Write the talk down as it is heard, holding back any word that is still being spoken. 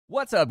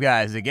What's up,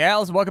 guys and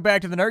gals? Welcome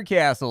back to the Nerd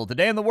Castle.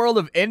 Today in the world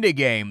of indie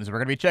games, we're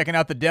going to be checking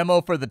out the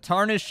demo for the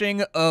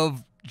Tarnishing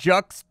of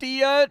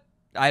Juxtia.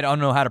 I don't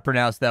know how to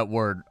pronounce that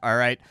word, all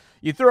right?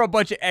 You throw a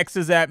bunch of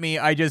X's at me,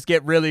 I just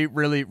get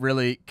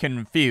really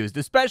confused,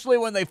 especially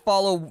when they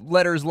follow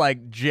letters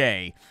like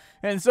J.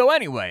 And so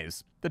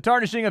anyways, the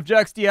Tarnishing of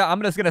Juxtia,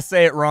 I'm just going to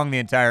say it wrong the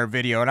entire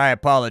video, and I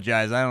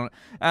apologize. I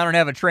don't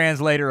have a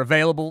translator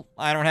available.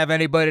 I don't have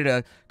anybody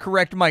to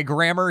correct my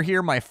grammar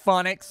here, my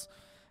phonics.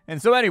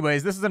 And so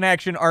anyways, this is an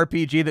action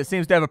RPG that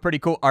seems to have a pretty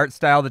cool art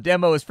style. The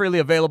demo is freely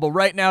available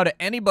right now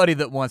to anybody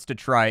that wants to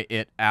try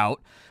it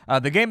out.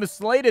 The game is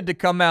slated to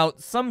come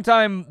out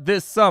sometime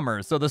this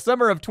summer, so the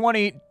summer of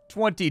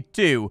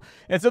 2022.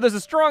 And so there's a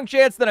strong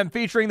chance that I'm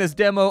featuring this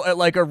demo at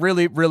like a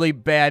really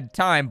bad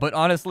time. But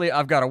honestly,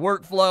 I've got a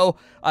workflow,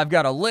 I've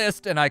got a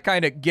list, and I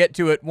kind of get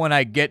to it when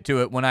I get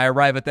to it, when I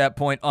arrive at that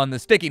point on the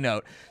sticky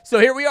note. So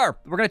here we are.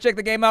 We're going to check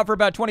the game out for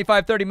about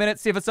 25-30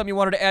 minutes, see if it's something you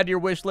wanted to add to your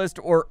wish list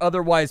or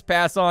otherwise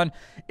pass on.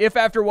 If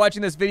after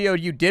watching this video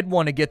you did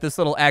want to get this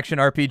little action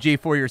RPG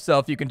for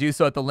yourself, you can do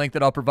so at the link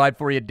that I'll provide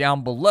for you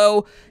down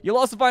below. You'll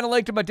also find a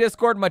link to my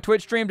Discord and my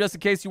Twitch stream just in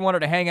case you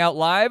wanted to hang out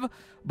live.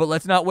 But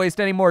let's not waste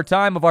any more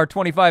time of our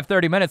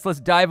 25-30 minutes. Let's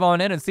dive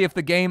on in and see if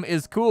the game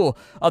is cool.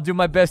 I'll do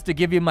my best to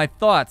give you my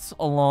thoughts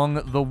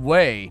along the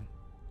way.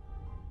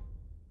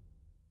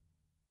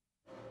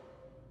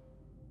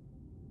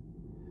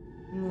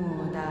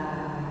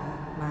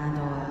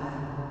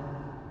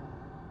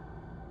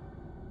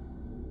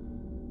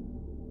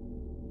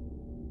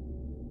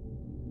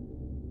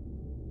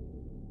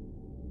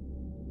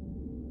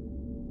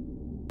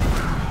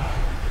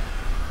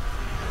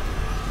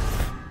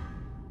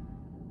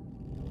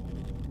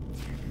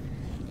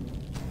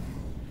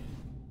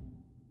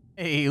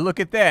 Hey, look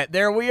at that.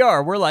 There we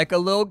are. We're like a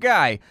little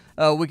guy.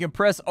 We can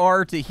press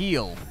R to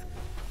heal.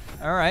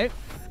 All right.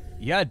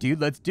 Yeah, dude,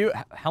 let's do it.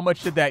 How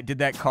much did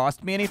that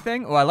cost me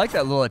anything? Oh, I like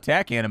that little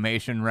attack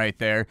animation right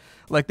there.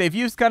 Like, they've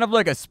used kind of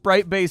like a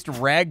sprite-based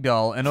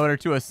ragdoll in order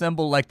to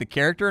assemble, like, the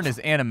character and his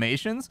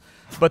animations,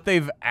 but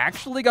they've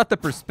actually got the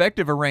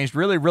perspective arranged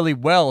really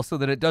well so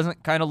that it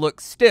doesn't kind of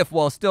look stiff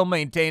while still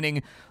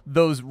maintaining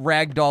those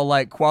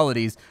ragdoll-like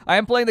qualities. I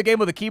am playing the game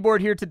with a keyboard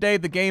here today.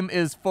 The game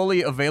is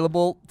fully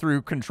available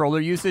through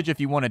controller usage if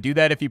you want to do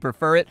that, if you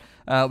prefer it.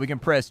 We can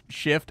press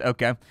Shift.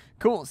 Okay.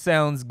 Cool,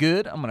 sounds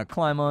good. I'm gonna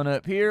climb on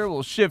up here.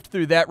 We'll shift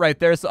through that right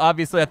there. So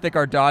obviously I think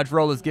our dodge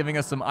roll is giving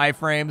us some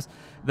iframes.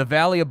 The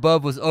valley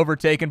above was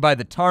overtaken by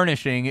the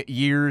Tarnishing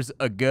years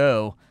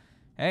ago.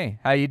 Hey,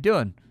 how you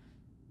doing?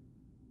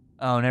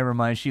 Oh, never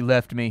mind, she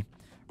left me.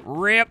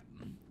 RIP.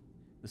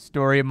 The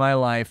story of my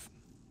life.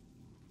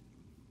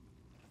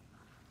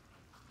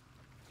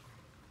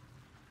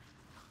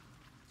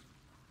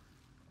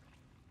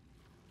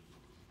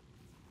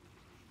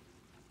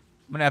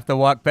 I'm gonna have to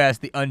walk past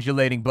the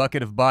undulating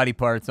bucket of body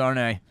parts, aren't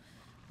I?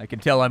 I can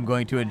tell I'm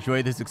going to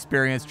enjoy this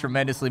experience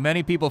tremendously.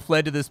 Many people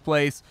fled to this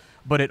place,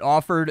 but it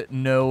offered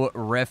no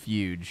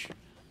refuge.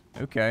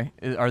 Okay.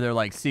 Are there,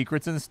 like,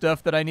 secrets and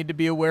stuff that I need to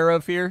be aware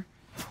of here?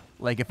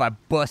 Like, if I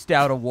bust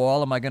out a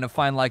wall, am I gonna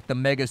find, like, the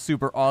mega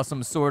super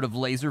awesome sword of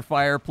laser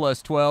fire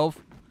plus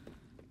 12?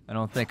 I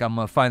don't think I'm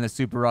gonna find the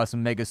super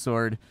awesome mega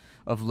sword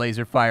of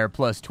laser fire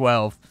plus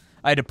 12.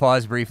 I had to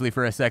pause briefly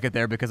for a second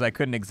there because I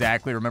couldn't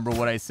exactly remember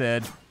what I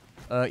said.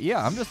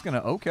 Yeah, I'm just gonna,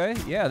 okay.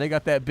 Yeah, they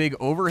got that big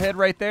overhead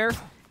right there.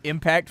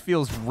 Impact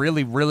feels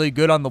really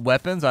good on the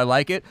weapons. I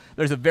like it.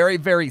 There's a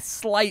very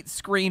slight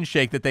screen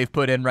shake that they've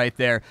put in right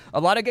there.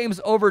 A lot of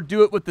games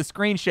overdo it with the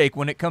screen shake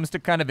when it comes to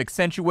kind of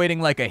accentuating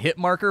like a hit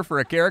marker for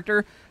a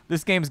character.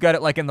 This game's got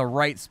it like in the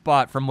right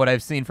spot from what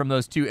I've seen from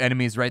those two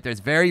enemies right there. It's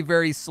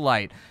very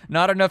slight.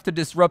 Not enough to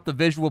disrupt the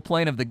visual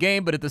plane of the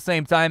game, but at the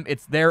same time,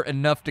 it's there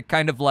enough to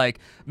kind of like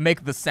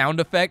make the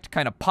sound effect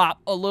kind of pop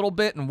a little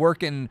bit and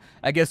work in,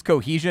 I guess,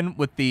 cohesion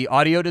with the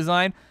audio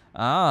design.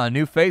 Ah, a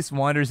new face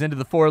wanders into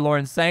the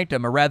forlorn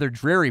sanctum, a rather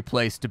dreary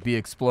place to be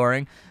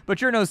exploring.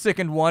 But you're no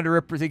sickened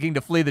wanderer seeking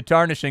to flee the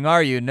tarnishing,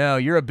 are you? No,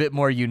 you're a bit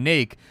more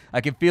unique.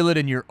 I can feel it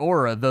in your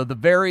aura, though the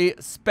very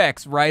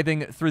specks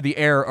writhing through the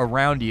air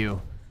around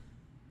you.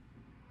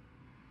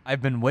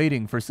 I've been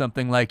waiting for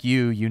something like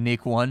you,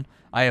 unique one.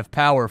 I have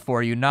power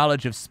for you,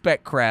 knowledge of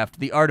spectcraft,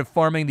 the art of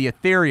forming the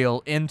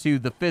ethereal into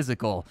the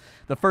physical.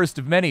 The first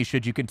of many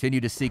should you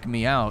continue to seek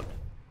me out.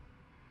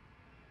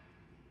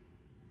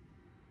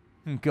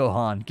 Go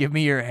on, give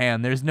me your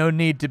hand. There's no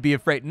need to be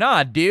afraid.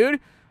 Nah,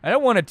 dude. I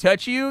don't want to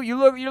touch you.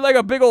 You're like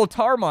a big old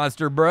tar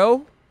monster,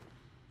 bro.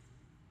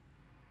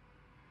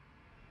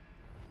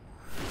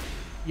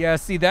 Yeah,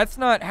 see, that's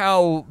not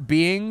how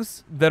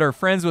beings that are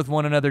friends with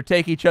one another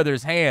take each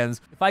other's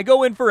hands. If I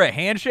go in for a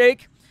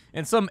handshake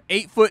and some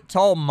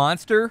 8-foot-tall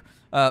monster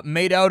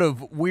made out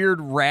of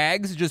weird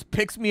rags just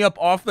picks me up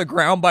off the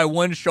ground by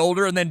one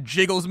shoulder and then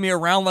jiggles me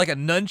around like a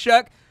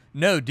nunchuck,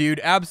 no, dude,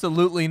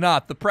 absolutely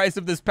not. The price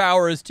of this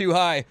power is too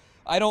high.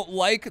 I don't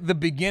like the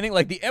beginning,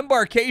 like the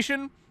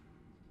embarkation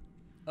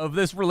of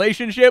this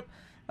relationship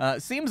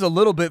Seems a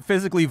little bit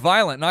physically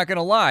violent, not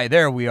gonna lie.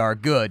 There we are,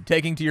 good.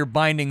 Taking to your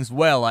bindings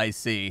well, I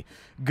see.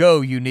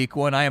 Go, unique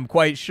one. I am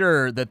quite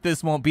sure that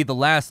this won't be the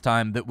last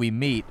time that we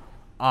meet.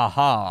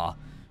 Aha.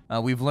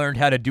 We've learned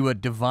how to do a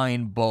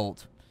divine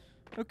bolt.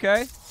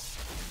 Okay.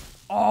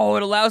 Oh,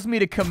 it allows me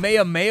to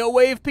Kamehameha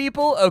wave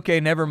people? Okay,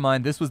 never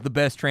mind. This was the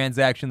best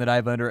transaction that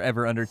I've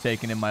ever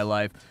undertaken in my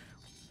life.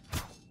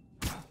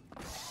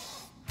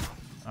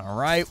 All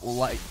right, we'll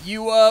light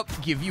you up,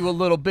 give you a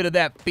little bit of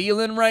that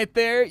feeling right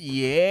there.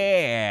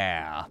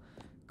 Yeah.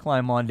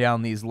 Climb on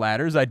down these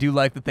ladders. I do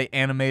like that they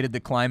animated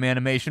the climb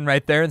animation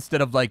right there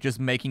instead of, like, just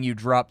making you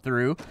drop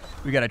through.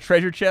 We got a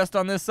treasure chest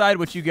on this side.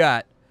 What you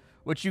got?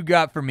 What you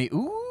got for me?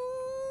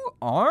 Ooh,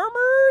 armor?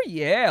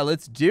 Yeah,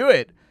 let's do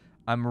it.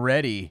 I'm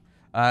ready.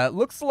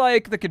 Looks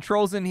like the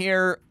controls in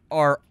here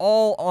are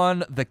all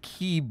on the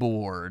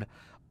keyboard.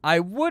 I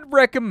would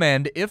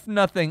recommend, if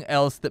nothing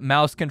else, that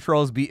mouse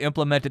controls be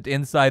implemented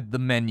inside the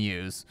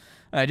menus.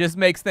 It just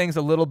makes things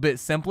a little bit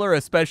simpler,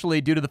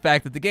 especially due to the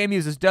fact that the game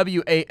uses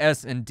W, A,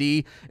 S, and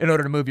D in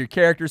order to move your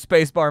character.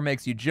 Spacebar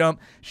makes you jump.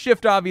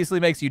 Shift obviously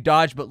makes you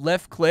dodge, but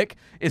left click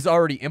is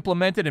already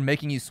implemented in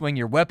making you swing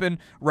your weapon.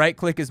 Right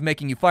click is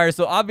making you fire.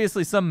 So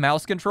obviously some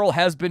mouse control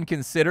has been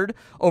considered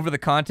over the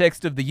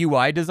context of the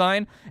UI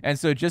design. And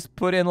so just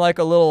put in like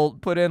a little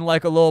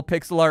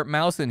pixel art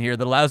mouse in here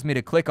that allows me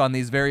to click on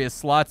these various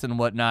slots and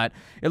whatnot.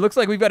 It looks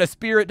like we've got a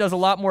spear. It does a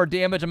lot more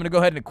damage. I'm going to go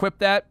ahead and equip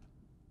that.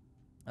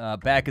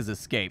 Back is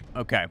escape.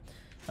 Okay.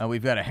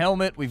 We've got a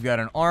helmet, we've got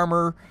an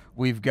armor,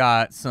 we've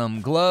got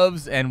some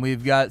gloves, and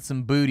we've got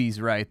some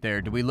booties right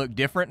there. Do we look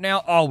different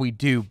now? Oh, we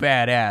do.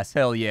 Badass.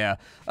 Hell yeah.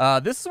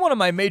 This is one of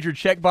my major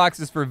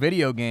checkboxes for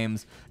video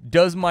games.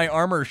 Does my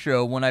armor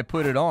show when I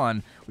put it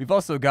on? We've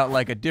also got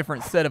like a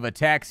different set of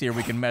attacks here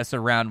we can mess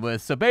around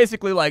with. So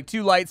basically like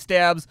 2 light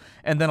stabs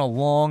and then a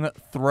long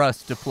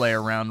thrust to play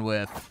around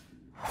with.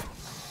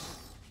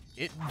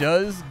 It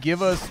does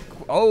give us...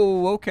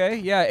 Oh, okay.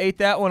 Yeah, ate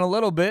that one a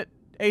little bit.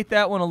 Ate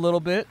that one a little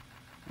bit.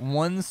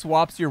 One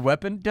swaps your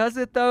weapon. Does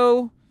it,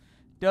 though?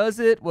 Does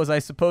it? Was I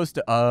supposed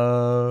to...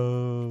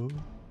 Oh.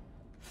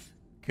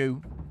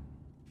 Cool.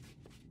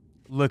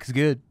 Looks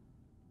good.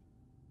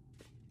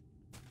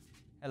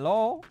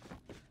 Hello?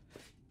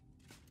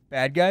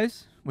 Bad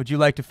guys? Would you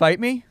like to fight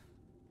me?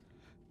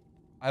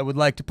 I would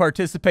like to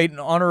participate in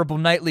honorable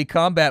knightly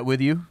combat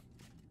with you.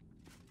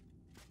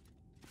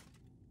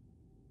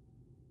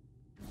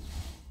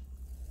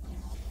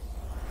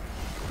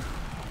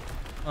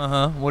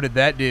 Uh-huh. What did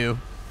that do?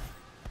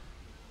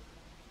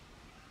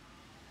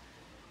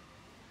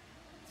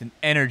 It's an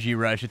energy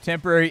rush. A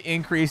temporary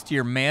increase to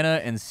your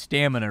mana and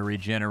stamina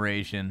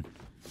regeneration.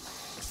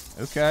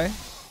 Okay.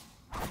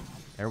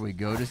 There we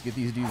go. Just get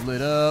these dudes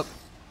lit up.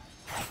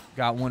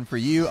 Got one for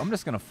you. I'm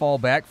just going to fall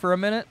back for a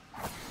minute.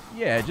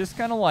 Yeah, just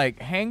kind of like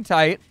hang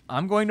tight.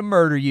 I'm going to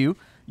murder you.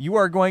 You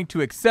are going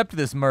to accept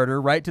this murder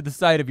right to the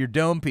side of your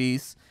dome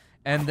piece.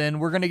 And then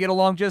we're going to get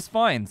along just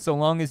fine. So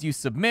long as you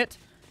submit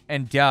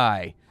and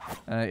die.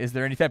 Is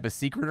there any type of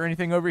secret or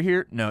anything over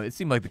here? No, it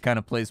seemed like the kind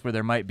of place where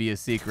there might be a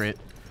secret.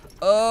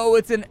 Oh,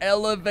 it's an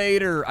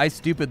elevator. I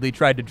stupidly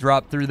tried to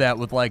drop through that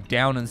with like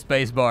down and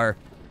spacebar.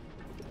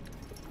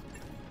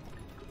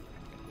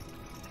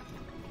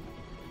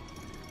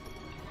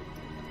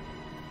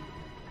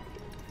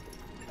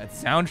 That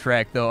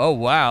soundtrack though, oh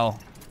wow.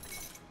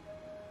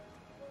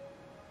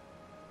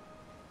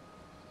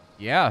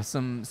 Yeah,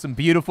 some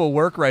beautiful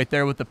work right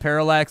there with the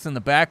parallax in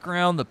the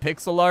background, the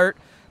pixel art.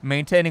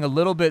 Maintaining a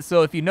little bit.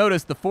 So if you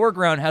notice, the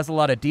foreground has a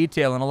lot of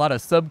detail and a lot of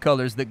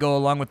subcolors that go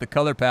along with the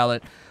color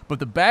palette, but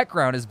the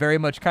background is very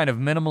much kind of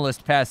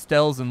minimalist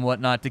pastels and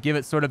whatnot to give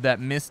it sort of that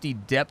misty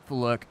depth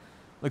look.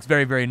 Looks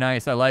very, very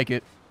nice. I like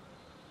it.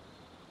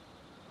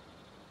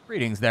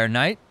 Greetings there,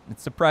 knight.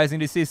 It's surprising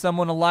to see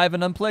someone alive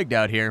and unplagued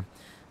out here.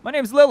 My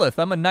name's Lilith.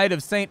 I'm a knight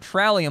of St.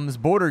 Trallium's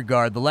border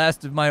guard, the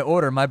last of my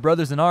order. My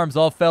brothers in arms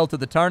all fell to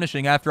the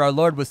tarnishing after our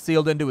lord was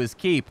sealed into his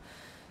keep.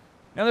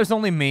 Now there's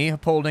only me,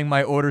 upholding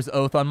my order's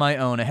oath on my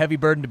own, a heavy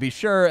burden to be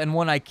sure, and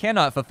one I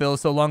cannot fulfill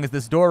so long as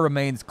this door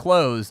remains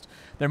closed.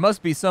 There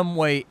must be some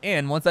way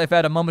in. Once I've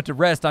had a moment to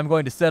rest, I'm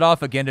going to set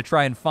off again to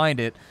try and find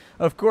it.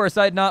 Of course,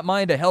 I'd not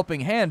mind a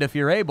helping hand if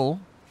you're able.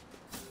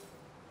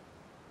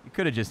 You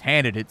could have just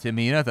handed it to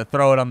me. You don't have to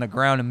throw it on the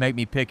ground and make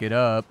me pick it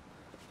up.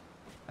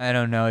 I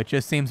don't know, it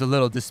just seems a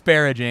little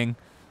disparaging.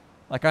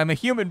 Like I'm a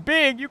human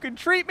being, you can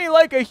treat me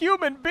like a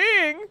human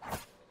being!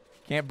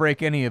 Can't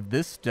break any of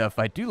this stuff.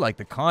 I do like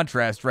the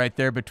contrast right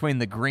there between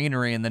the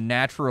greenery and the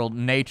natural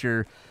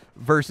nature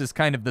versus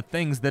kind of the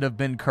things that have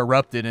been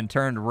corrupted and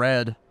turned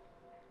red.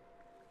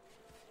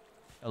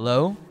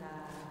 Hello?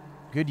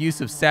 Good use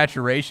of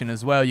saturation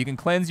as well. You can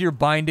cleanse your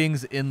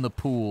bindings in the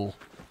pool.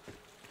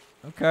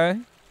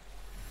 Okay.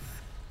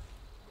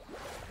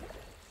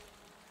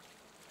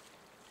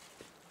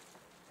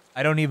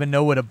 I don't even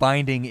know what a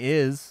binding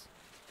is.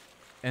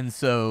 And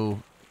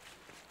so...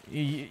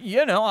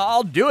 you know,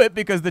 I'll do it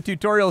because the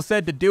tutorial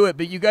said to do it,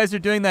 but you guys are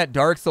doing that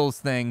Dark Souls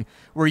thing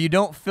where you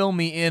don't fill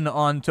me in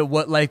onto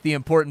what, like, the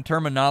important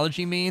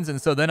terminology means,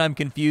 and so then I'm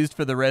confused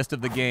for the rest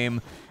of the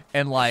game,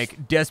 and,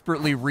 like,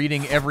 desperately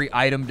reading every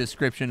item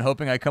description,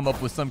 hoping I come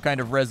up with some kind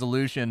of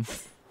resolution.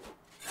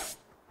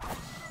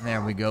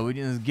 There we go. We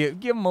just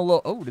give him a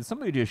little... Oh, did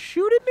somebody just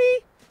shoot at me?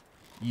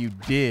 You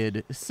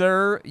did.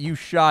 Sir, you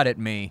shot at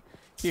me.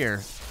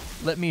 Here,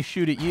 let me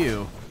shoot at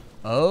you.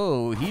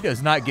 Oh, he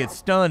does not get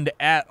stunned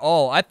at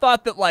all. I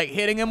thought that, like,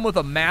 hitting him with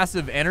a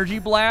massive energy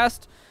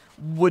blast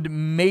would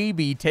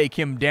maybe take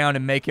him down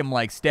and make him,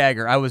 like,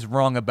 stagger. I was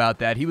wrong about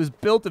that. He was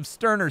built of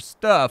sterner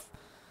stuff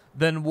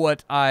than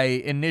what I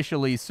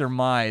initially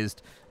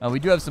surmised. We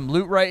do have some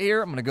loot right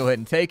here. I'm going to go ahead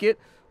and take it.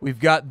 We've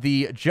got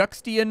the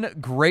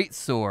Juxtian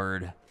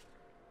Greatsword.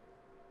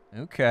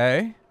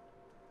 Okay.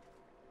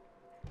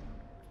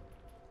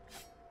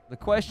 The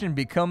question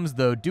becomes,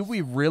 though, do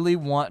we really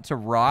want to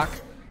rock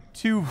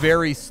two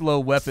very slow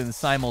weapons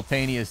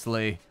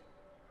simultaneously?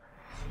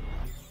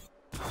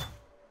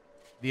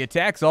 The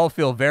attacks all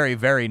feel very,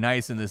 very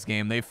nice in this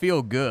game. They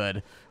feel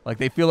good. Like,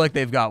 they feel like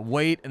they've got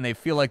weight, and they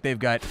feel like they've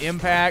got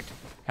impact.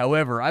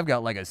 However, I've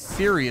got, like, a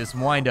serious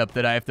wind-up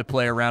that I have to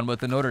play around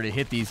with in order to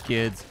hit these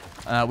kids.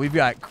 We've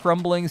got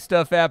crumbling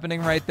stuff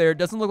happening right there. It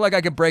doesn't look like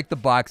I can break the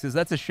boxes.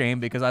 That's a shame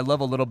because I love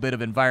a little bit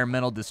of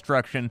environmental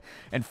destruction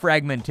and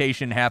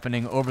fragmentation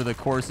happening over the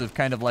course of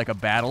kind of like a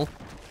battle.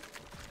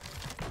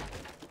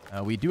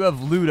 We do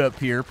have loot up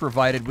here,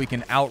 provided we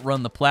can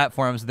outrun the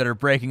platforms that are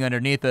breaking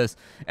underneath us.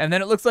 And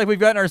then it looks like we've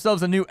gotten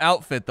ourselves a new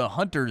outfit, the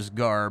Hunter's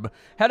Garb.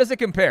 How does it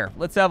compare?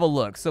 Let's have a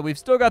look. So we've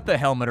still got the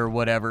helmet or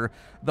whatever.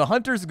 The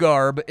Hunter's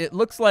Garb, it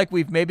looks like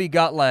we've maybe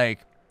got,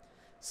 like,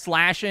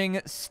 slashing,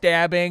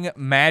 stabbing,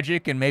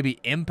 magic, and maybe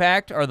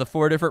impact are the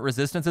 4 different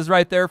resistances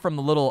right there from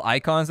the little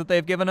icons that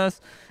they've given us.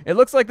 It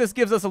looks like this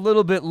gives us a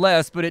little bit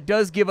less, but it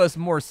does give us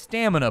more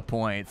stamina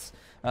points.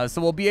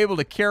 So we'll be able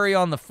to carry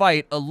on the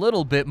fight a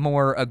little bit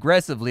more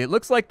aggressively. It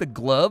looks like the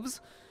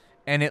gloves,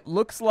 and it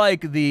looks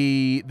like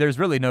there's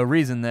really no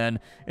reason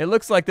then. It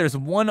looks like there's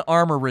 1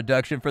 armor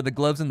reduction for the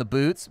gloves and the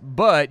boots,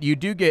 but you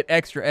do get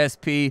extra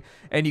SP,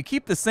 and you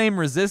keep the same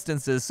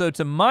resistances. So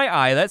to my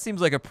eye, that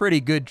seems like a pretty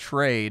good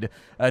trade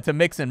to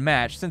mix and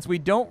match. Since we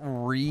don't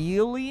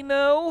really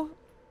know,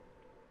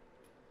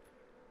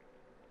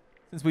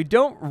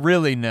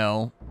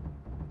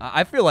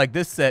 I feel like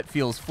this set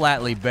feels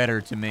flatly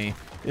better to me.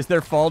 Is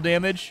there fall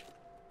damage?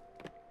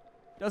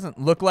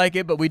 Doesn't look like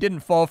it, but we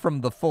didn't fall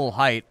from the full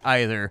height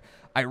either.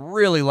 I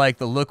really like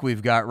the look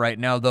we've got right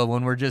now, though,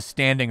 when we're just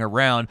standing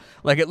around.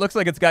 Like, it looks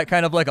like it's got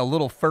kind of like a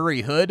little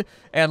furry hood,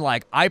 and,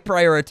 like, I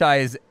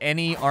prioritize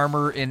any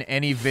armor in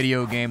any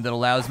video game that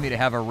allows me to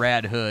have a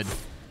rad hood.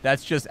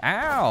 That's just,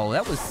 ow,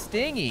 that was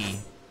stingy.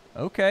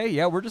 Okay,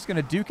 yeah, we're just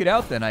gonna duke it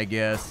out then, I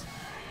guess.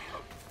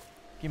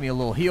 Give me a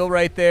little heal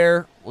right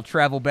there. We'll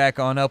travel back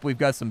on up. We've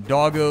got some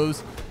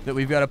doggos that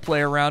we've got to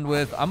play around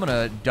with. I'm going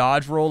to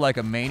dodge roll like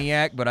a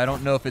maniac, but I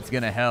don't know if it's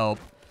going to help.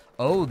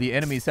 Oh, the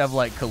enemies have,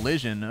 like,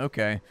 collision.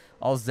 Okay.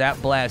 I'll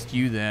zap blast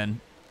you then.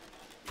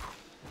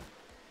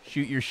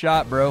 Shoot your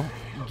shot, bro.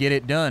 Get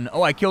it done.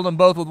 Oh, I killed them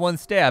both with 1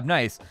 stab.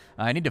 Nice.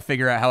 I need to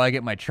figure out how I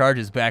get my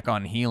charges back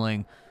on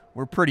healing.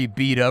 We're pretty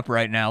beat up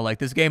right now. Like,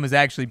 this game is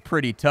actually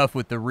pretty tough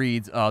with the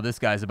reads. Oh, this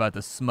guy's about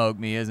to smoke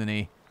me, isn't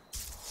he?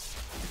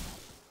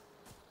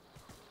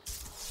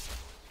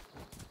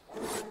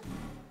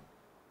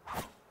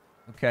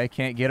 Okay,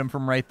 can't get him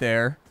from right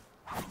there.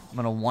 I'm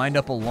going to wind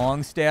up a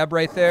long stab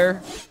right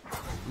there.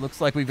 Looks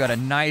like we've got a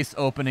nice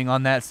opening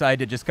on that side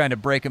to just kind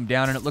of break him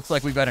down, and it looks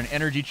like we've got an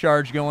energy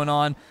charge going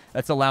on.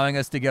 That's allowing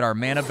us to get our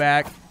mana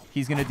back.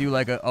 He's going to do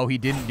like a... Oh, he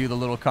didn't do the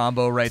little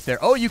combo right there.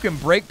 Oh, you can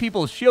break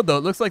people's shield, though.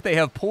 It looks like they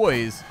have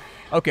poise.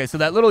 Okay, so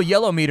that little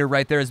yellow meter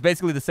right there is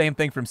basically the same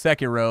thing from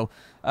Sekiro,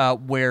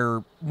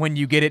 where when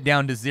you get it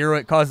down to 0,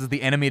 it causes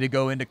the enemy to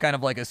go into kind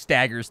of like a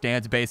stagger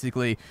stance,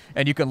 basically,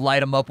 and you can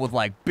light them up with,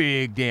 like,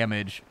 big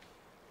damage.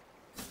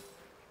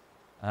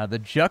 The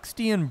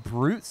Juxtian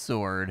Brute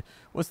Sword.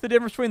 What's the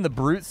difference between the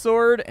Brute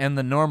Sword and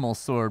the normal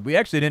sword? We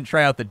actually didn't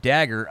try out the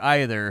dagger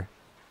either.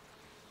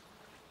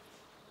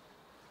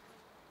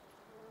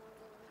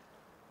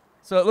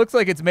 So it looks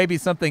like it's maybe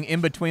something in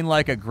between,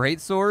 like a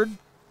greatsword.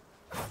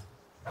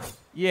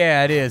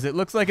 Yeah, it is. It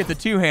looks like it's a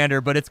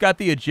two-hander, but it's got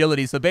the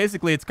agility. So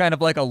basically, it's kind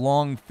of like a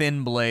long,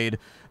 thin blade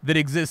that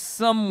exists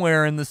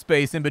somewhere in the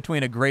space in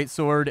between a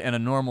greatsword and a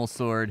normal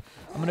sword.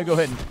 I'm going to go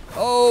ahead and...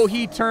 Oh,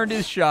 he turned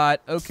his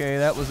shot. Okay,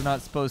 that was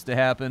not supposed to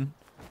happen.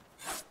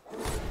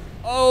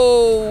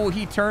 Oh,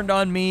 he turned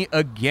on me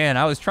again.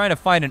 I was trying to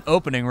find an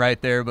opening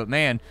right there, but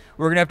man,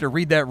 we're going to have to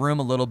read that room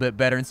a little bit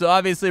better. And so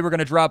obviously we're going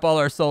to drop all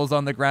our souls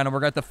on the ground and we're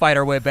going to have to fight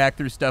our way back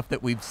through stuff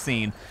that we've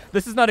seen.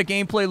 This is not a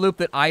gameplay loop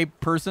that I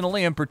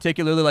personally am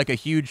particularly like a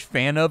huge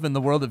fan of in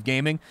the world of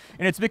gaming.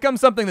 And it's become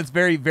something that's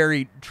very,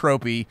 very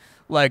tropey.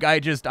 Like, I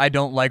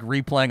don't like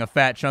replaying a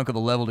fat chunk of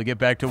the level to get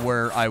back to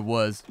where I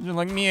was. You're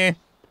like, meh,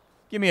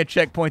 give me a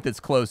checkpoint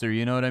that's closer,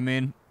 you know what I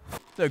mean?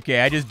 It's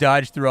okay, I just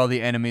dodged through all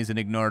the enemies and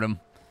ignored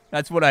them.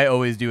 That's what I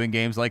always do in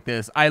games like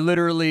this. I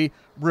literally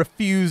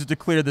refuse to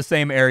clear the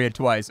same area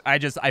twice.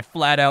 I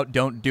flat out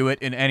don't do it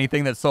in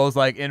anything that's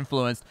Souls-like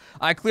influenced.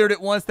 I cleared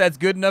it once, that's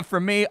good enough for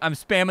me. I'm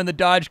spamming the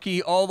dodge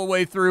key all the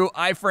way through.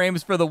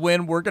 Iframes for the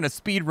win. We're going to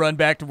speed run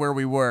back to where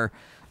we were.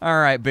 All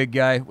right, big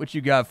guy, what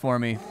you got for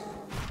me?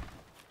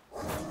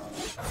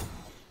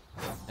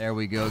 There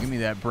we go. Give me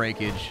that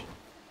breakage.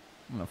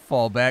 I'm going to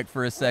fall back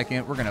for a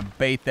second. We're going to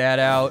bait that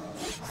out,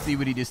 see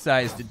what he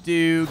decides to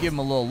do. Give him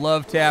a little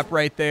love tap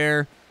right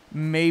there.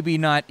 Maybe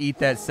not eat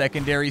that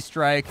secondary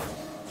strike.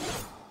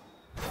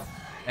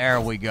 There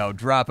we go.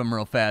 Drop him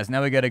real fast.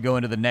 Now we got to go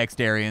into the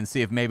next area and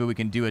see if maybe we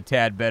can do a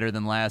tad better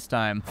than last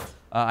time.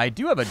 I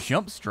do have a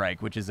jump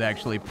strike, which is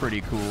actually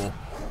pretty cool.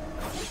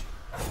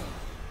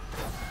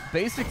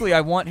 Basically, I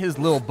want his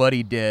little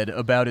buddy dead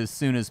about as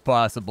soon as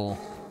possible.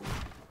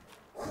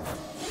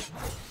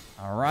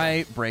 All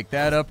right, break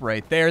that up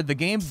right there. The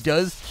game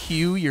does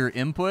cue your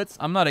inputs.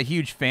 I'm not a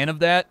huge fan of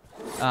that.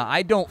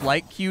 I don't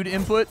like cued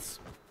inputs.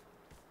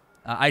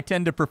 I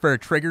tend to prefer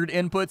triggered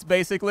inputs,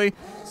 basically,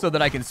 so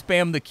that I can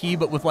spam the key,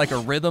 but with like a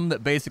rhythm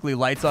that basically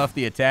lights off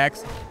the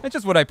attacks. That's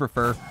just what I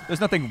prefer.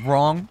 There's nothing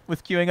wrong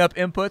with queuing up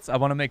inputs. I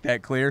want to make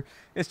that clear.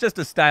 It's just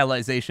a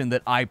stylization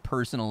that I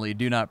personally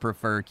do not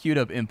prefer. Queued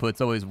up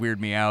inputs always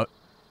weird me out.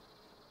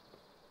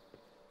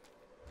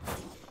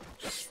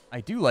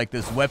 I do like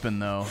this weapon,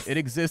 though. It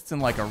exists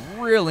in like a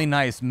really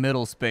nice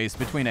middle space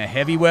between a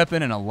heavy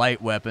weapon and a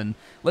light weapon.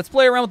 Let's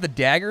play around with the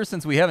dagger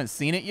since we haven't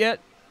seen it yet.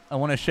 I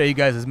want to show you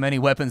guys as many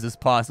weapons as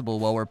possible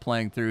while we're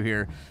playing through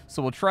here.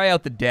 So we'll try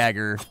out the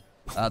dagger.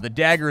 The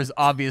dagger is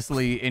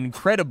obviously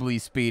incredibly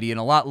speedy and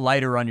a lot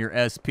lighter on your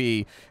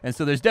SP. And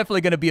so there's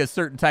definitely going to be a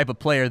certain type of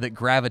player that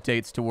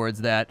gravitates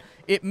towards that.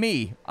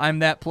 I'm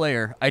that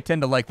player. I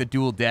tend to like the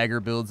dual dagger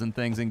builds and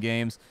things in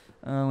games.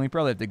 We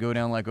probably have to go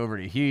down like over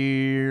to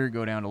here,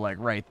 go down to like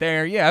right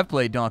there. Yeah, I've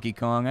played Donkey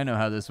Kong. I know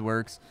how this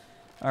works.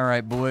 All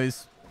right,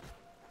 boys.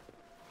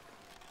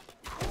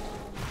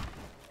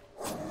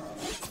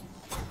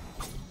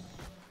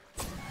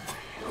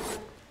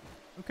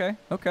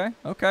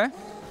 Okay.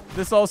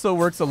 This also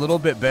works a little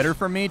bit better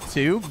for me,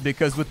 too,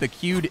 because with the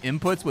queued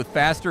inputs with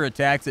faster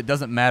attacks, it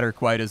doesn't matter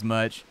quite as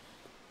much.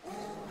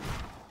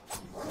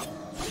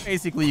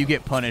 Basically, you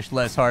get punished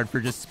less hard for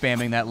just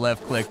spamming that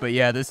left click. But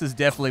yeah, this is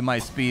definitely my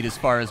speed as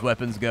far as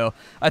weapons go.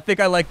 I think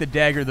I like the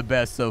dagger the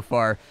best so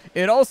far.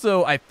 It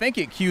also, I think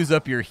it queues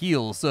up your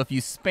heals. So if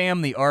you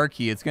spam the R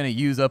key, it's going to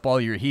use up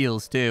all your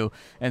heals too.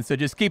 And so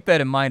just keep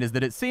that in mind, is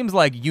that it seems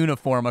like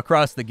uniform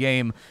across the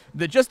game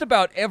that just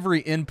about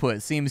every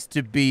input seems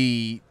to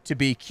be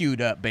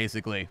queued up,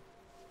 basically.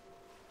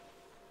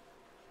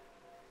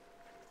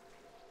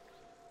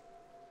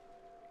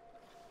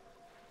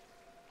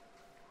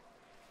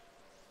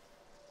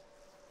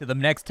 To the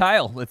next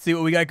tile. Let's see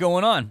what we got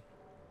going on.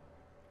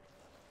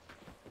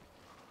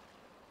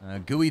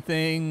 Gooey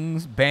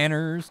things,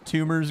 banners,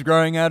 tumors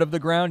growing out of the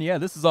ground. Yeah,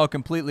 this is all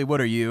completely... What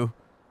are you?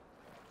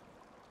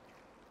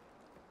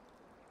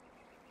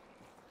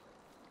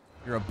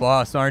 You're a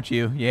boss, aren't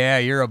you? Yeah,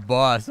 you're a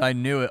boss. I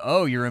knew it.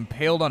 Oh, you're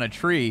impaled on a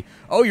tree.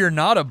 Oh, you're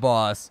not a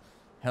boss.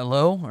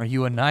 Hello? Are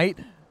you a knight?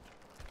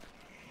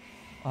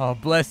 Oh,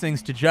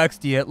 blessings to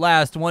Juxtia at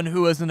last. One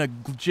who isn't a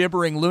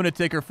gibbering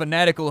lunatic or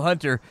fanatical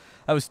hunter.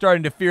 I was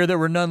starting to fear there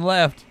were none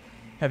left.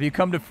 Have you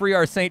come to free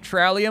our Saint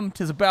Trallium?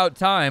 'Tis about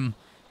time.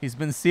 He's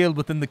been sealed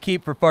within the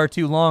keep for far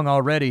too long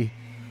already.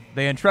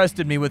 They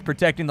entrusted me with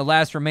protecting the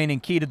last remaining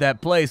key to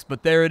that place,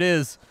 but there it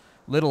is.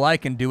 Little I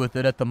can do with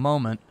it at the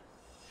moment.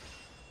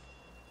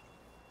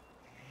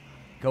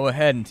 Go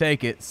ahead and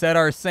take it. Set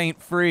our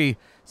saint free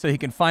so he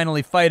can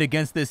finally fight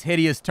against this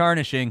hideous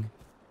tarnishing.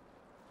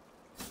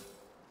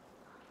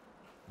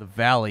 The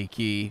valley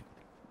key.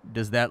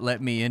 Does that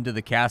let me into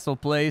the castle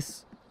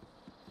place?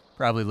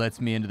 Probably lets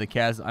me into the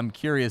castle. I'm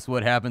curious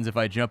what happens if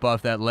I jump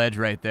off that ledge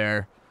right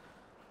there.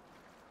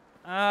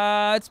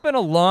 It's been a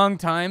long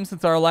time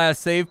since our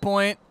last save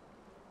point.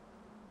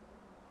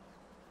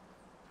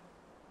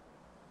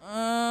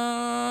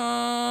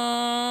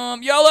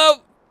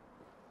 YOLO!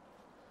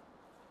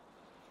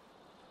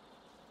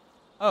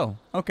 Oh,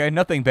 okay,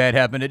 nothing bad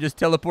happened. It just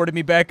teleported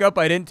me back up.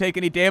 I didn't take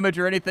any damage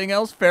or anything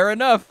else. Fair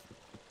enough.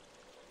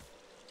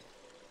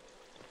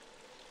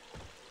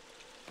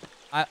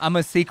 I'm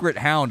a secret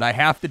hound. I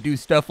have to do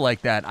stuff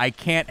like that. I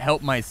can't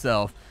help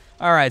myself.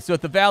 All right, so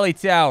at the Valley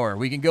Tower,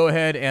 we can go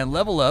ahead and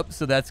level up.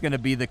 So that's going to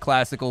be the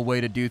classical way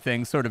to do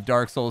things, sort of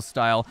Dark Souls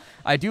style.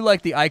 I do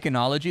like the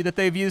iconology that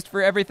they've used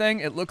for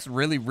everything. It looks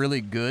really,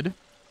 really good.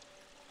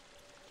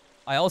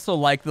 I also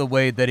like the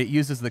way that it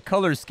uses the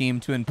color scheme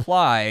to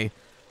imply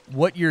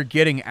what you're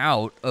getting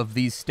out of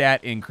these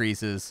stat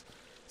increases.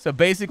 So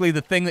basically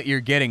the thing that you're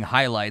getting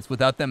highlights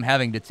without them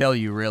having to tell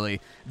you, really.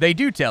 They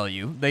do tell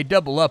you. They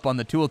double up on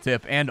the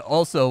tooltip and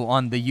also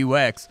on the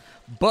UX,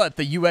 but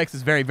the UX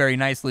is very, very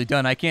nicely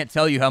done. I can't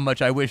tell you how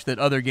much I wish that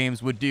other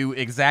games would do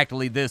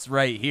exactly this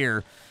right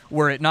here,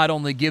 where it not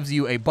only gives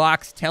you a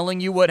box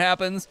telling you what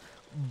happens,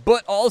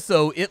 but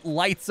also it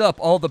lights up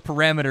all the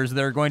parameters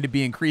that are going to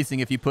be increasing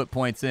if you put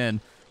points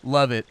in.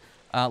 Love it.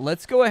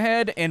 Let's go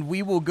ahead and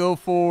we will go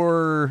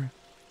for...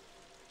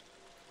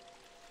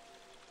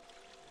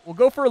 We'll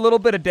go for a little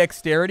bit of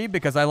dexterity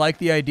because I like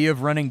the idea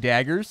of running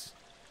daggers.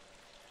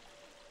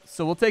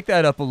 So we'll take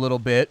that up a little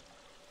bit.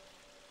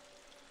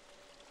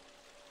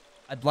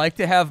 I'd like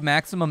to have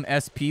maximum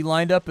SP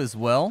lined up as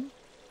well.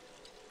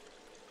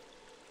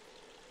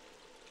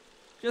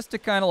 Just to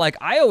kind of like...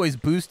 I always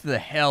boost the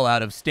hell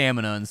out of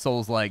stamina in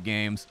Souls-like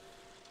games.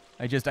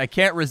 I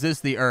can't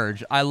resist the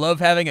urge. I love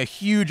having a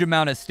huge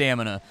amount of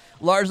stamina,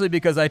 largely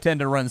because I tend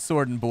to run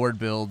sword and board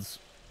builds.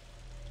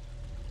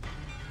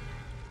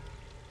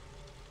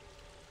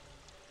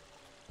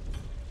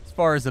 As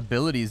far as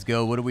abilities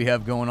go, what do we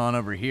have going on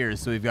over here?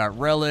 So we've got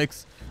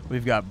relics,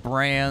 we've got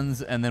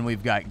brands, and then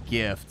we've got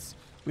gifts.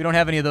 We don't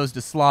have any of those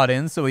to slot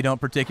in, so we don't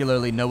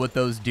particularly know what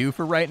those do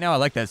for right now. I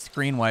like that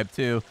screen wipe,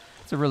 too.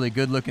 It's a really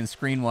good-looking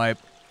screen wipe.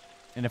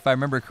 And if I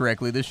remember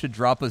correctly, this should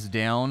drop us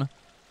down.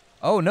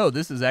 Oh, no,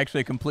 this is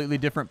actually a completely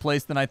different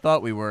place than I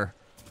thought we were.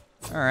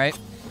 All right.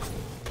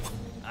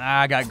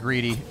 I got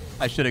greedy.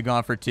 I should have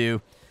gone for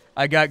 2.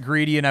 I got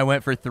greedy and I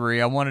went for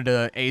 3. I wanted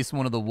to ace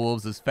one of the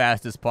wolves as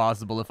fast as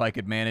possible if I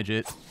could manage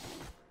it.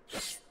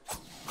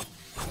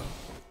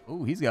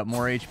 Oh, he's got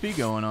more HP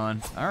going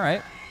on. All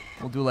right.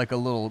 We'll do like a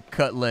little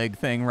cut leg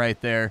thing right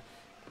there.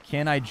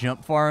 Can I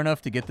jump far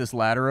enough to get this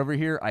ladder over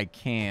here? I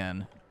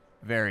can.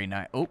 Very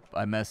nice. Oh,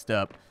 I messed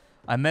up.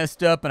 I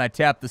messed up and I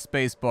tapped the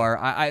space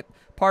bar.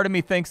 Part of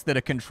me thinks that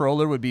a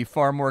controller would be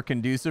far more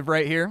conducive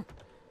right here.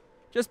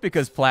 Just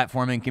because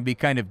platforming can be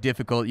kind of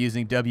difficult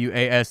using W,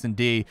 A, S, and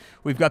D.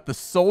 We've got the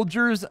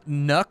Soldier's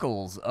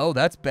Knuckles. Oh,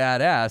 that's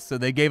badass. So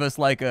they gave us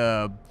like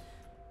a...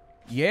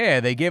 Yeah,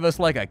 they gave us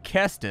like a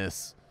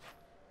Kestis.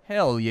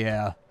 Hell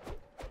yeah.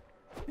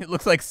 It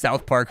looks like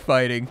South Park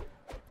fighting.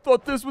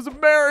 Thought this was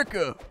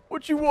America.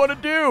 What you want to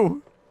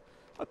do?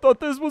 I thought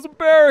this was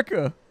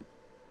America.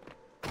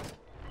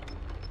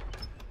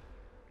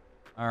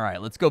 All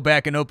right, let's go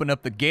back and open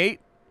up the gate.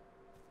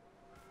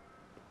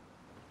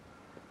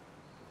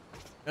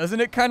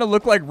 Doesn't it kind of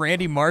look like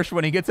Randy Marsh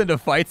when he gets into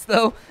fights,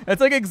 though?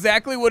 That's like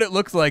exactly what it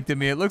looks like to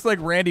me. It looks like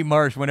Randy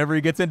Marsh whenever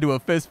he gets into a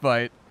fist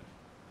fight.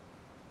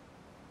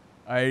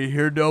 I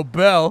hear no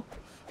bell.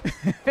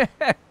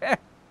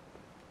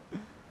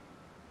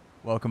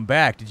 Welcome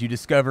back. Did you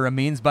discover a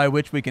means by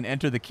which we can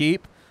enter the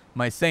keep?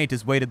 My saint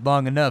has waited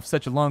long enough.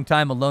 Such a long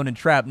time alone and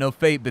trapped. No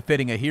fate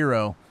befitting a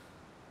hero.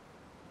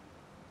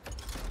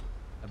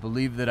 I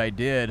believe that I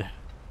did.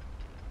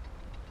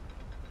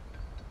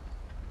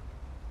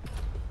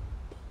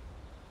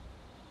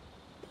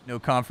 No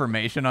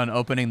confirmation on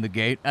opening the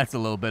gate. That's a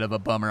little bit of a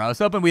bummer. I was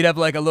hoping we'd have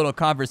like a little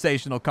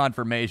conversational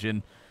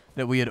confirmation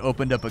that we had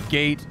opened up a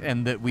gate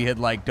and that we had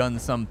like done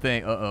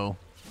something. Uh-oh.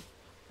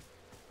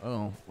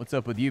 Oh, what's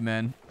up with you,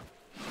 man?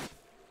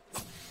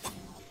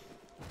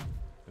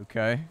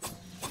 Okay.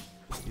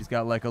 He's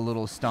got like a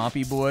little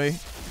stompy boy.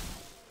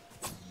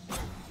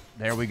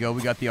 There we go.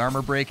 We got the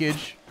armor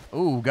breakage.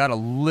 Ooh, got a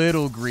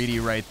little greedy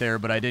right there,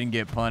 but I didn't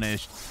get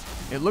punished.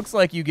 It looks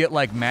like you get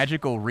like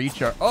magical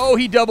recharge. Oh,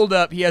 he doubled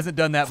up. He hasn't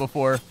done that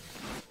before.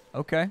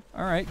 Okay.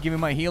 All right. Give me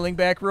my healing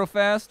back real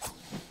fast.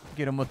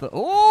 Get him with the...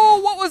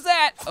 Oh, what was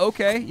that?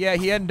 Okay. Yeah,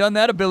 he hadn't done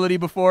that ability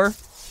before.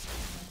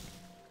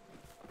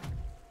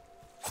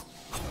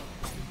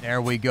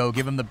 There we go.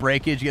 Give him the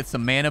breakage. Get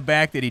some mana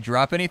back. Did he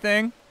drop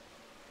anything?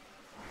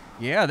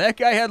 Yeah, that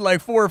guy had like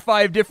 4 or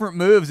 5 different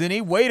moves, and he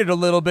waited a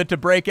little bit to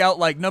break out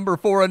like number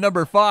 4 and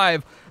number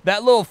 5.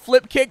 That little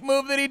flip kick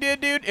move that he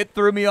did, dude, it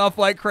threw me off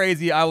like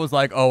crazy. I was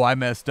like, oh, I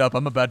messed up.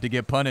 I'm about to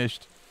get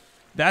punished.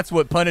 That's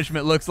what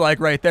punishment looks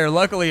like right there.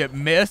 Luckily, it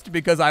missed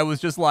because I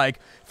was just like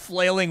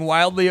flailing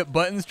wildly at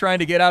buttons trying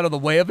to get out of the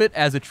way of it,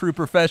 as a true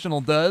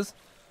professional does.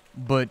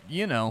 But,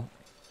 you know.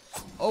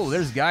 Oh,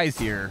 there's guys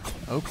here.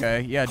 Okay,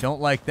 yeah, don't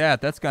like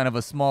that. That's kind of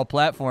a small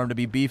platform to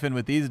be beefing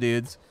with these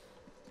dudes.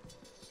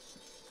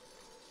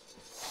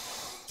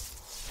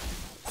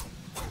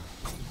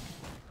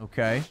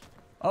 Okay.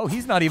 Oh,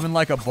 he's not even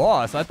like a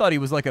boss. I thought he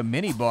was like a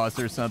mini boss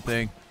or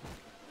something.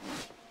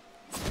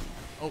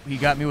 Oh, he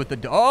got me with the...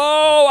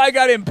 Oh, I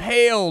got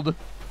impaled.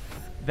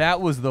 That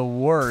was the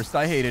worst.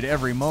 I hated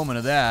every moment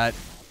of that.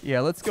 Yeah,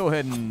 let's go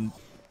ahead and...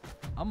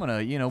 I'm going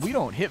to, you know, we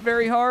don't hit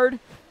very hard.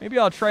 Maybe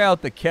I'll try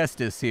out the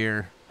Kestis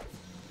here.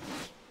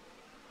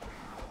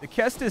 The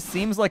Kestis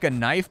seems like a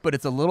knife, but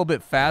it's a little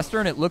bit faster,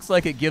 and it looks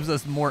like it gives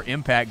us more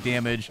impact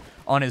damage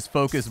on his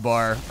focus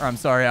bar. Or, I'm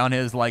sorry, on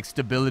his, like,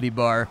 stability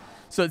bar.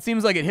 So it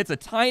seems like it hits a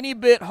tiny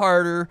bit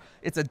harder,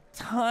 it's a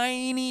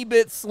tiny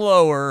bit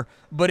slower,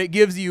 but it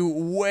gives you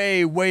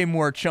way, way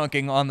more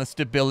chunking on the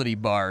stability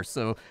bar.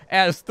 So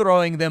as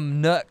throwing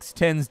them nucks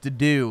tends to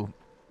do.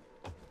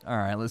 All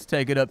right, let's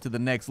take it up to the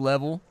next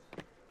level.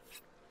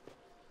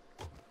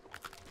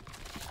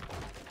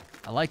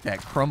 I like that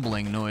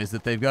crumbling noise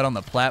that they've got on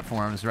the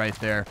platforms right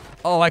there.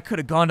 Oh, I could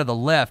have gone to the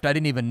left. I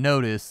didn't even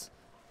notice.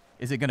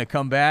 Is it going to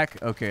come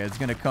back? Okay, it's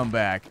going to come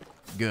back.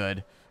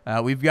 Good.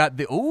 We've got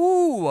the...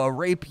 Ooh, a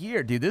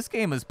rapier. Dude, this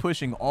game is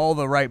pushing all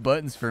the right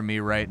buttons for me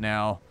right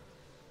now.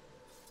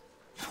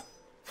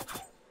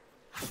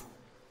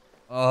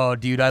 Oh,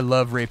 dude, I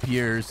love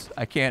rapiers.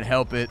 I can't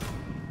help it.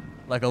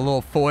 Like a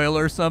little foil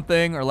or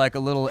something, or like a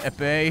little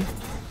epee.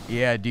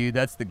 Yeah, dude,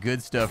 that's the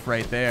good stuff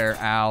right there.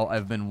 Ow,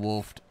 I've been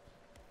wolfed.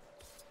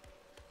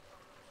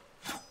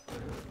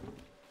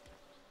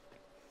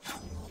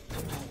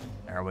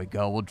 There we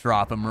go. We'll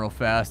drop them real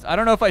fast. I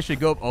don't know if I should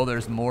go... Oh,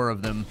 there's more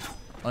of them.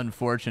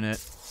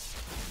 Unfortunate.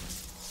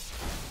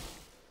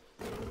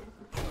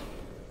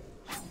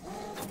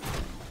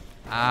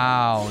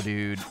 Ow,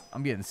 dude.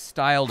 I'm getting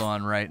styled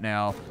on right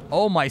now.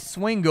 Oh, my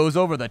swing goes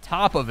over the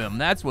top of him.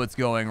 That's what's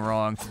going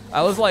wrong.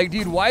 I was like,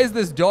 dude, why is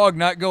this dog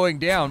not going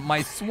down?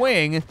 My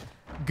swing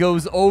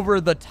goes over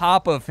the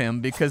top of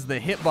him because the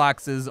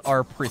hitboxes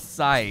are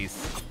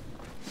precise.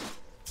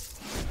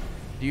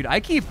 Dude, I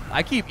keep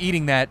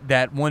eating that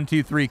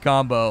 1-2-3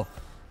 combo.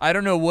 I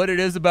don't know what it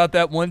is about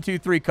that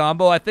 1-2-3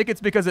 combo. I think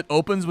it's because it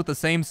opens with the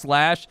same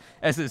slash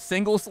as his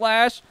single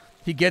slash.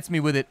 He gets me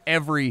with it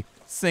every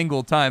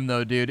single time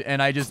though, dude,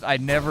 and I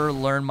never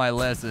learn my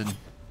lesson.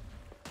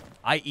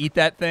 I eat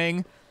that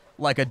thing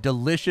like a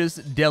delicious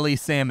deli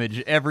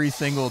sandwich every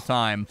single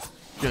time.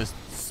 Just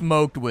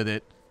smoked with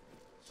it.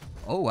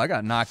 Oh, I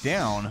got knocked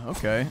down.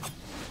 Okay.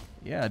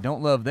 Yeah,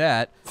 don't love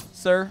that.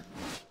 Sir.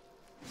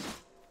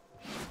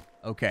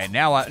 Okay,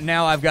 now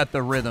I've got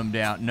the rhythm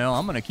down. No,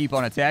 I'm going to keep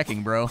on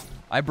attacking, bro.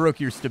 I broke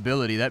your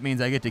stability. That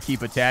means I get to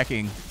keep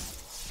attacking.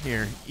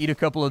 Here, eat a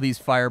couple of these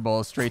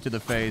fireballs straight to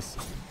the face.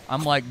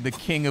 I'm like the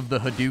king of the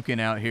Hadouken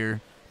out here.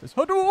 This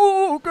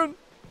Hadouken!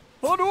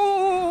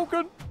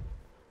 Hadouken!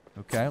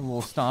 Okay, a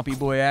little stompy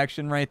boy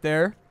action right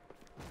there.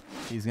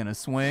 He's going to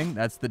swing.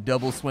 That's the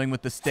double swing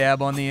with the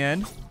stab on the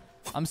end.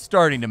 I'm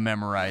starting to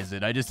memorize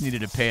it. I just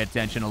needed to pay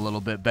attention a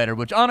little bit better,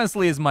 which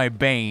honestly is my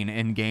bane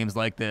in games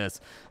like this.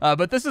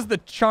 But this is the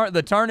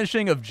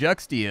Tarnishing of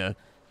Juxtia.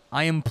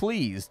 I am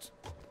pleased.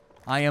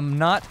 I am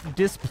not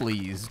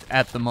displeased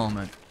at the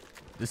moment.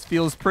 This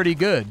feels pretty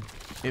good.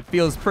 It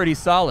feels pretty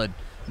solid.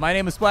 My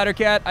name is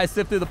Splattercat. I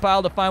sift through the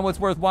pile to find what's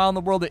worthwhile in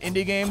the world of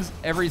indie games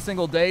every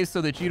single day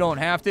so that you don't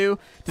have to.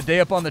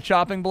 Today up on the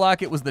chopping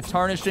block, it was the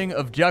Tarnishing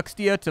of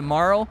Juxtia.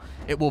 Tomorrow,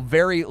 it will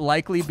very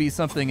likely be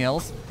something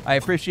else. I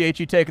appreciate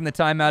you taking the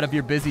time out of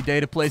your busy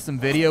day to play some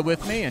video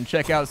with me and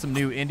check out some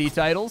new indie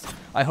titles.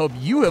 I hope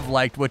you have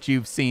liked what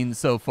you've seen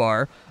so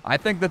far. I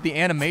think that the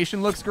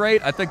animation looks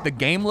great. I think the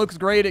game looks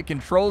great. It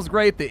controls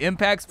great. The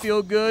impacts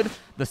feel good.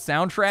 The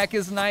soundtrack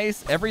is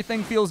nice.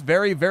 Everything feels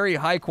very, very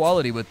high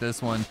quality with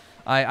this one.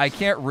 I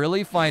can't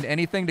really find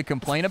anything to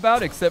complain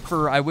about except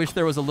for I wish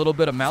there was a little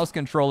bit of mouse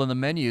control in the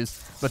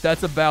menus, but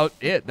that's about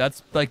it.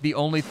 That's like the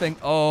only thing.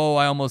 Oh,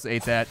 I almost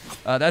ate that.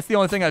 That's the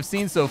only thing I've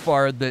seen so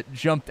far that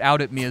jumped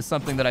out at me as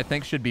something that I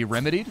think should be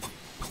remedied.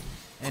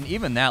 And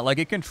even that, like,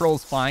 it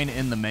controls fine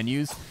in the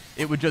menus.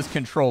 It would just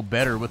control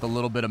better with a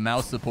little bit of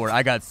mouse support.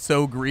 I got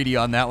so greedy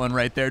on that one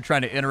right there,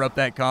 trying to interrupt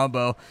that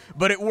combo.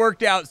 But it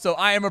worked out, so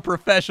I am a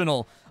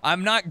professional.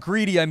 I'm not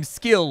greedy, I'm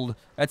skilled.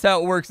 That's how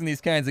it works in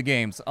these kinds of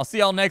games. I'll see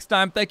y'all next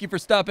time. Thank you for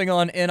stopping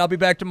on in. I'll be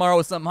back tomorrow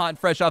with something hot and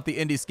fresh off the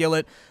indie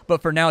skillet.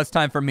 But for now, it's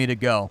time for me to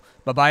go.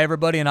 Bye-bye,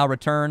 everybody, and I'll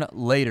return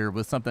later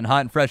with something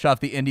hot and fresh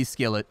off the indie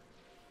skillet.